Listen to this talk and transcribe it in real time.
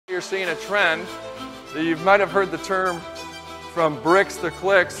you're seeing a trend that you might have heard the term from bricks to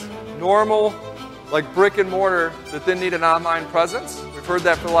clicks, normal, like brick and mortar, that then need an online presence. We've heard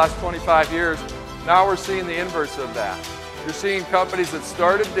that for the last 25 years. Now we're seeing the inverse of that. You're seeing companies that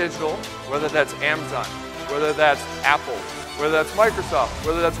started digital, whether that's Amazon, whether that's Apple, whether that's Microsoft,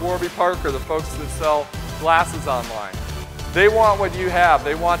 whether that's Warby Parker, the folks that sell glasses online. They want what you have.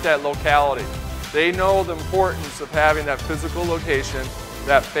 They want that locality. They know the importance of having that physical location,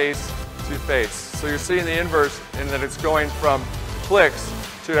 that face-to-face. So you're seeing the inverse in that it's going from clicks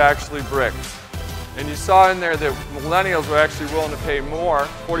to actually bricks. And you saw in there that millennials are actually willing to pay more,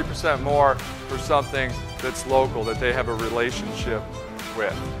 40% more, for something that's local, that they have a relationship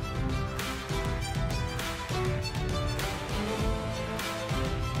with.